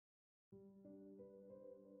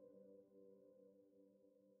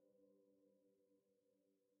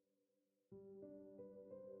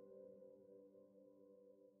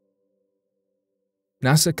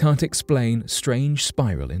NASA can't explain strange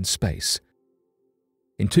spiral in space.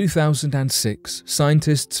 In 2006,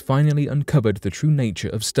 scientists finally uncovered the true nature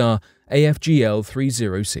of star AFGL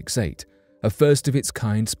 3068, a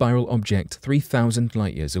first-of-its-kind spiral object 3,000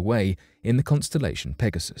 light-years away in the constellation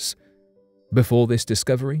Pegasus. Before this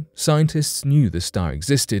discovery, scientists knew the star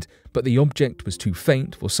existed, but the object was too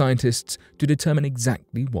faint for scientists to determine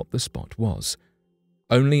exactly what the spot was.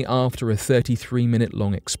 Only after a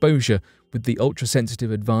 33-minute-long exposure with the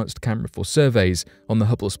ultra-sensitive Advanced Camera for Surveys on the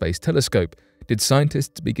Hubble Space Telescope did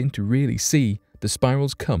scientists begin to really see the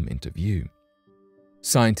spirals come into view.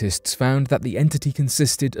 Scientists found that the entity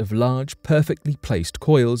consisted of large, perfectly placed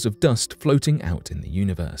coils of dust floating out in the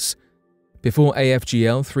universe. Before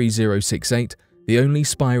AFGL 3068, the only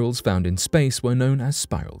spirals found in space were known as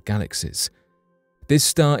spiral galaxies. This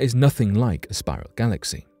star is nothing like a spiral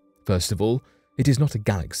galaxy. First of all, it is not a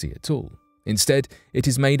galaxy at all. Instead, it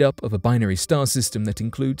is made up of a binary star system that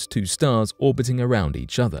includes two stars orbiting around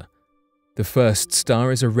each other. The first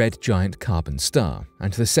star is a red giant carbon star,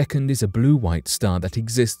 and the second is a blue-white star that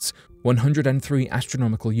exists 103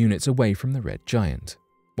 astronomical units away from the red giant.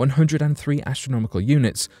 103 astronomical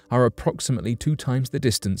units are approximately 2 times the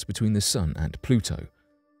distance between the Sun and Pluto.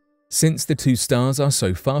 Since the two stars are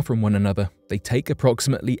so far from one another, they take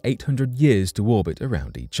approximately 800 years to orbit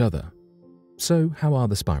around each other. So, how are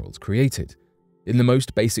the spirals created? In the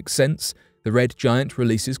most basic sense, the red giant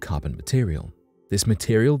releases carbon material. This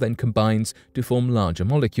material then combines to form larger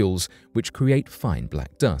molecules, which create fine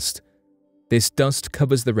black dust. This dust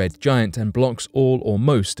covers the red giant and blocks all or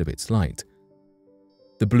most of its light.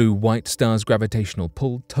 The blue-white star's gravitational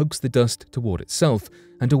pull tugs the dust toward itself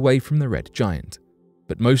and away from the red giant,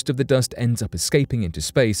 but most of the dust ends up escaping into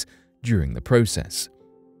space during the process.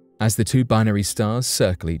 As the two binary stars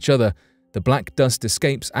circle each other, the black dust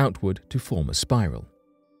escapes outward to form a spiral.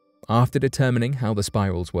 After determining how the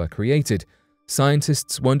spirals were created,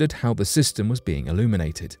 scientists wondered how the system was being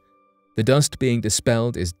illuminated. The dust being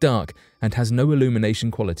dispelled is dark and has no illumination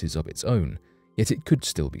qualities of its own, yet it could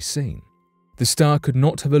still be seen. The star could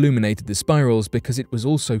not have illuminated the spirals because it was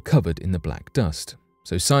also covered in the black dust,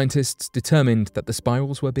 so scientists determined that the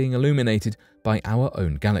spirals were being illuminated by our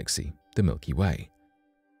own galaxy, the Milky Way.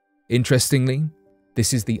 Interestingly,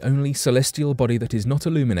 this is the only celestial body that is not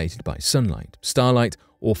illuminated by sunlight, starlight,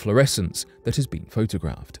 or fluorescence that has been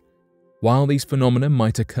photographed. While these phenomena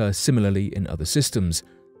might occur similarly in other systems,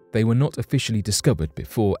 they were not officially discovered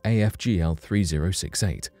before AFGL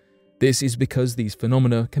 3068. This is because these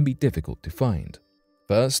phenomena can be difficult to find.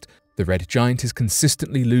 First, the red giant is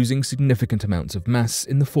consistently losing significant amounts of mass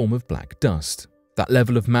in the form of black dust. That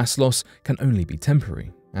level of mass loss can only be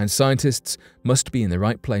temporary, and scientists must be in the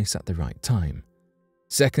right place at the right time.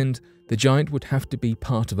 Second, the giant would have to be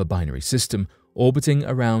part of a binary system orbiting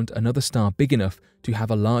around another star big enough to have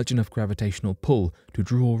a large enough gravitational pull to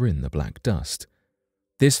draw in the black dust.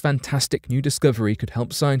 This fantastic new discovery could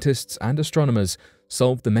help scientists and astronomers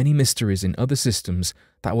solve the many mysteries in other systems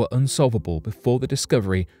that were unsolvable before the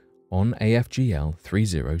discovery on AFGL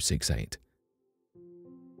 3068.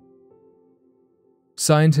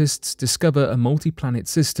 Scientists discover a multi-planet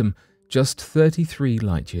system just 33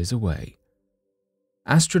 light-years away.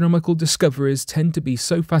 Astronomical discoveries tend to be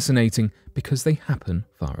so fascinating because they happen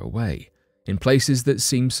far away, in places that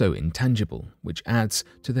seem so intangible, which adds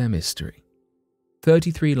to their mystery.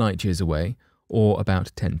 33 light-years away, or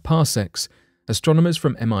about 10 parsecs, astronomers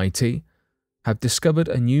from MIT have discovered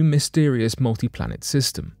a new mysterious multi-planet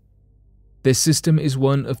system. This system is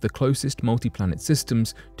one of the closest multi-planet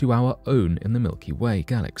systems to our own in the Milky Way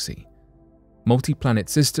galaxy. Multi-planet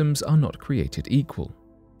systems are not created equal,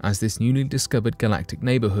 as this newly discovered galactic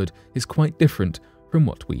neighborhood is quite different from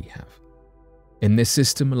what we have. In this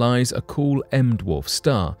system lies a cool M-dwarf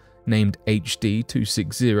star named HD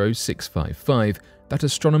 260655 that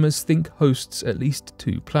astronomers think hosts at least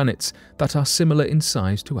 2 planets that are similar in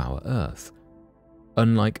size to our Earth.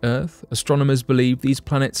 Unlike Earth, astronomers believe these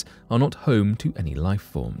planets are not home to any life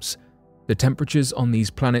forms. The temperatures on these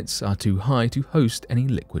planets are too high to host any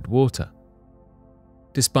liquid water.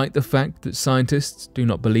 Despite the fact that scientists do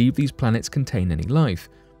not believe these planets contain any life,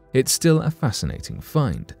 it's still a fascinating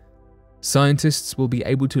find. Scientists will be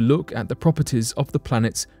able to look at the properties of the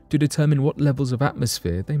planets to determine what levels of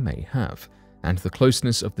atmosphere they may have, and the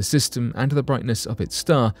closeness of the system and the brightness of its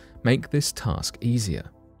star make this task easier.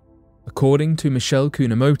 According to Michelle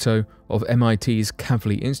Kunamoto of MIT's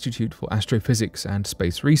Kavli Institute for Astrophysics and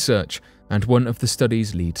Space Research and one of the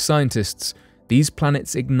study's lead scientists, these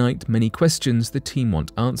planets ignite many questions the team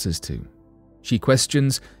want answers to. She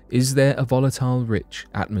questions, is there a volatile, rich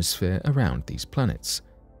atmosphere around these planets?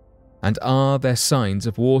 And are there signs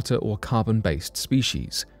of water or carbon-based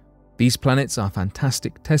species? These planets are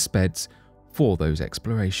fantastic testbeds for those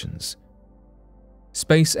explorations.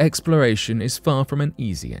 Space exploration is far from an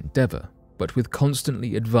easy endeavour, but with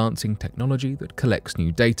constantly advancing technology that collects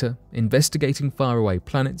new data, investigating faraway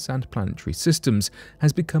planets and planetary systems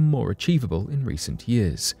has become more achievable in recent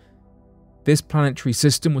years. This planetary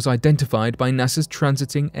system was identified by NASA's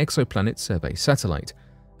Transiting Exoplanet Survey satellite,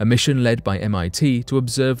 a mission led by MIT to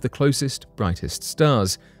observe the closest, brightest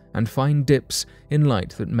stars and find dips in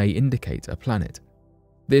light that may indicate a planet.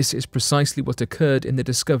 This is precisely what occurred in the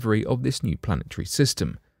discovery of this new planetary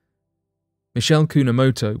system. Michelle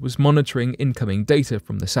Kunamoto was monitoring incoming data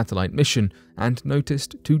from the satellite mission and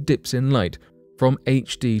noticed 2 dips in light from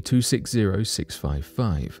HD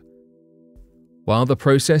 260655. While the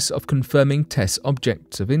process of confirming TESS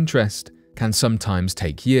objects of interest can sometimes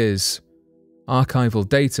take years, archival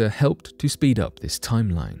data helped to speed up this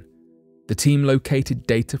timeline. The team located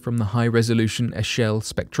data from the high-resolution AFGL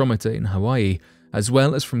spectrometer in Hawaii, as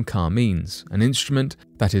well as from CARMENES, an instrument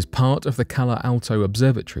that is part of the Cala Alto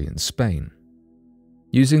Observatory in Spain.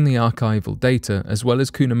 Using the archival data as well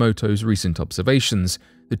as Kunamoto's recent observations,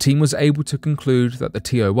 the team was able to conclude that the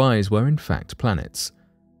TOIs were in fact planets.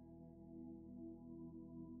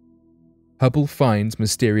 Hubble finds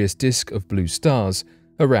mysterious disk of blue stars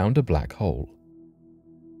around a black hole.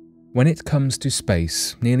 When it comes to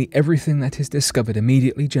space, nearly everything that is discovered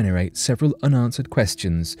immediately generates several unanswered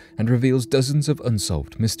questions and reveals dozens of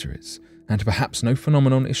unsolved mysteries, and perhaps no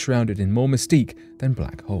phenomenon is shrouded in more mystique than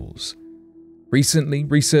black holes. Recently,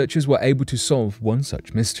 researchers were able to solve one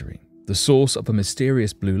such mystery, the source of a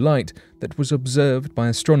mysterious blue light that was observed by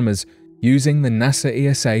astronomers using the NASA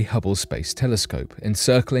ESA Hubble Space Telescope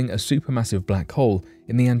encircling a supermassive black hole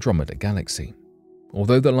in the Andromeda Galaxy.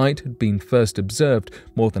 Although the light had been first observed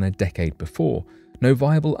more than a decade before, no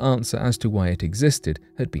viable answer as to why it existed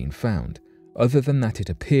had been found, other than that it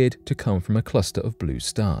appeared to come from a cluster of blue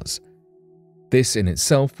stars. This in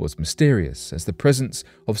itself was mysterious, as the presence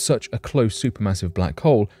of such a close supermassive black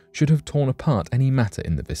hole should have torn apart any matter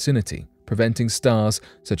in the vicinity, preventing stars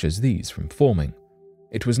such as these from forming.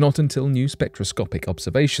 It was not until new spectroscopic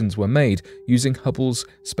observations were made using Hubble's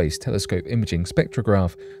Space Telescope imaging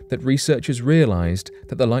spectrograph that researchers realized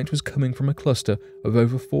that the light was coming from a cluster of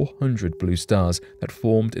over 400 blue stars that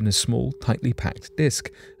formed in a small, tightly packed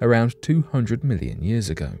disk around 200 million years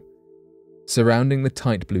ago. Surrounding the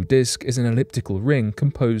tight blue disk is an elliptical ring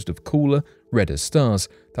composed of cooler, redder stars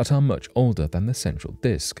that are much older than the central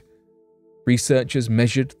disk. Researchers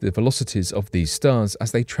measured the velocities of these stars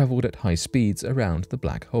as they traveled at high speeds around the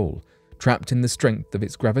black hole, trapped in the strength of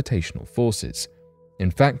its gravitational forces. In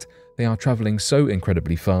fact, they are traveling so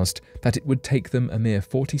incredibly fast that it would take them a mere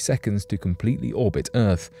 40 seconds to completely orbit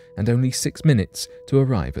Earth and only 6 minutes to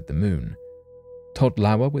arrive at the Moon. Todd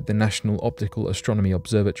Lauer with the National Optical Astronomy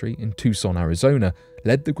Observatory in Tucson, Arizona,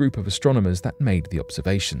 led the group of astronomers that made the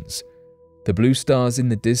observations. The blue stars in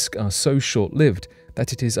the disk are so short-lived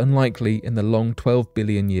that it is unlikely in the long 12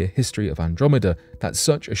 billion year history of Andromeda that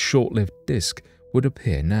such a short-lived disk would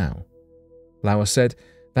appear now. Lauer said,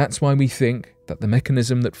 "That's why we think that the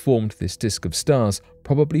mechanism that formed this disk of stars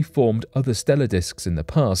probably formed other stellar disks in the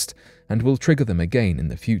past and will trigger them again in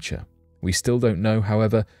the future. We still don't know,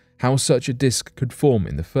 however, how such a disk could form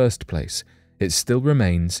in the first place. It still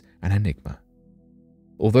remains an enigma."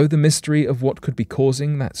 Although the mystery of what could be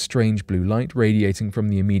causing that strange blue light radiating from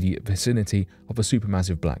the immediate vicinity of a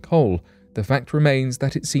supermassive black hole, the fact remains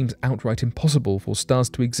that it seems outright impossible for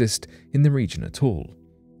stars to exist in the region at all.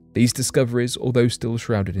 These discoveries, although still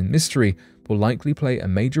shrouded in mystery, will likely play a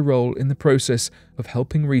major role in the process of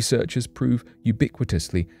helping researchers prove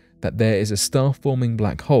ubiquitously that there is a star-forming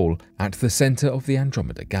black hole at the center of the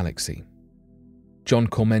Andromeda Galaxy. John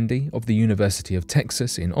Cormendi of the University of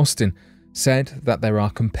Texas in Austin said that there are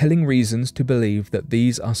compelling reasons to believe that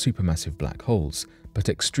these are supermassive black holes, but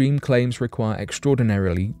extreme claims require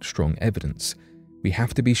extraordinarily strong evidence. We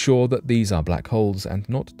have to be sure that these are black holes and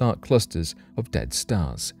not dark clusters of dead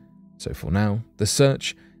stars. So for now, the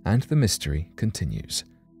search and the mystery continues.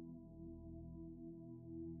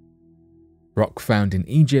 Rock found in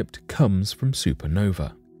Egypt comes from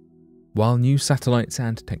supernova. While new satellites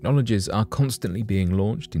and technologies are constantly being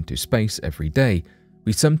launched into space every day,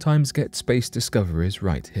 we sometimes get space discoveries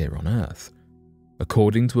right here on Earth.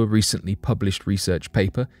 According to a recently published research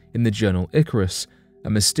paper in the journal Icarus, a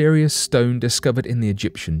mysterious stone discovered in the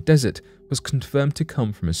Egyptian desert was confirmed to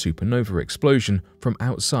come from a supernova explosion from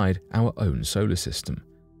outside our own solar system.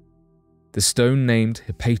 The stone, named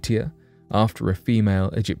Hypatia, after a female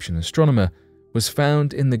Egyptian astronomer, was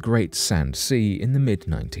found in the Great Sand Sea in the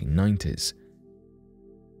mid-1990s.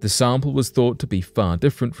 The sample was thought to be far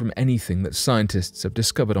different from anything that scientists have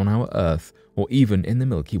discovered on our Earth or even in the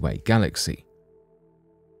Milky Way galaxy.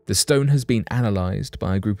 The stone has been analysed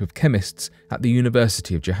by a group of chemists at the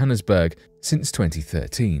University of Johannesburg since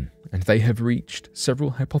 2013, and they have reached several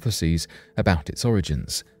hypotheses about its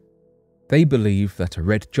origins. They believe that a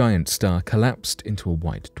red giant star collapsed into a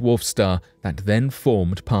white dwarf star that then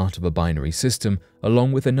formed part of a binary system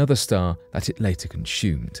along with another star that it later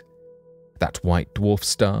consumed. That white dwarf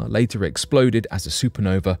star later exploded as a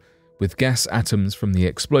supernova, with gas atoms from the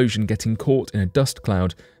explosion getting caught in a dust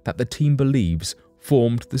cloud that the team believes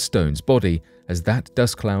formed the stone's body, as that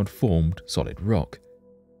dust cloud formed solid rock.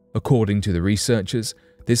 According to the researchers,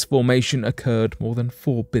 this formation occurred more than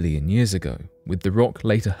 4 billion years ago, with the rock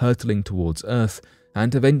later hurtling towards Earth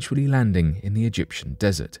and eventually landing in the Egyptian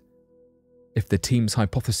desert. If the team's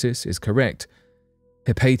hypothesis is correct,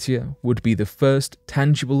 Hypatia would be the first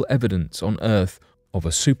tangible evidence on Earth of a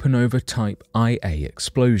supernova-type IA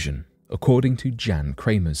explosion, according to Jan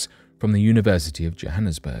Kramers from the University of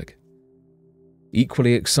Johannesburg.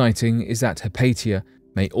 Equally exciting is that Hypatia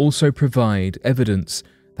may also provide evidence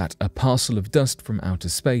that a parcel of dust from outer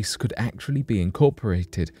space could actually be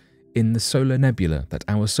incorporated in the solar nebula that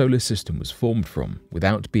our solar system was formed from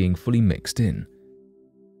without being fully mixed in.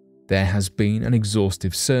 There has been an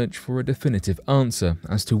exhaustive search for a definitive answer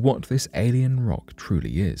as to what this alien rock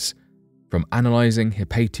truly is. From analysing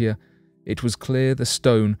Hypatia, it was clear the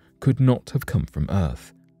stone could not have come from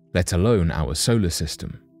Earth, let alone our solar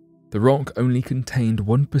system. The rock only contained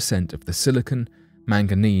 1% of the silicon,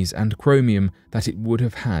 manganese and chromium that it would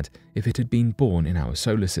have had if it had been born in our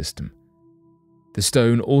solar system. The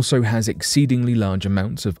stone also has exceedingly large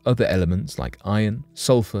amounts of other elements like iron,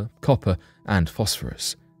 sulfur, copper and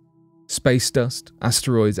phosphorus. Space dust,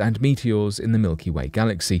 asteroids and meteors in the Milky Way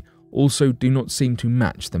galaxy also do not seem to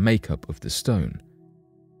match the makeup of the stone.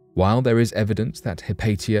 While there is evidence that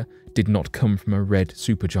Hypatia did not come from a red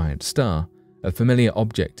supergiant star, a familiar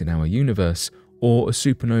object in our universe, or a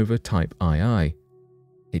supernova type II,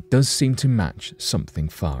 it does seem to match something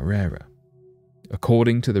far rarer.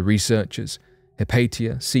 According to the researchers,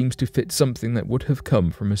 Hypatia seems to fit something that would have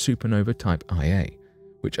come from a supernova type Ia,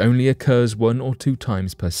 which only occurs 1 or 2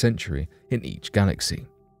 times per century in each galaxy.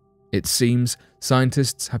 It seems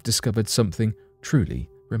scientists have discovered something truly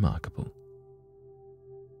remarkable.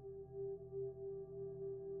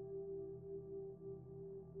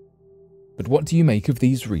 But what do you make of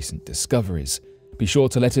these recent discoveries? Be sure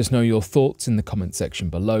to let us know your thoughts in the comment section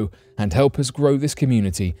below and help us grow this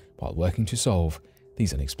community while working to solve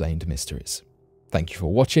these unexplained mysteries. Thank you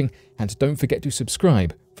for watching, and don't forget to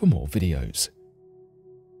subscribe for more videos.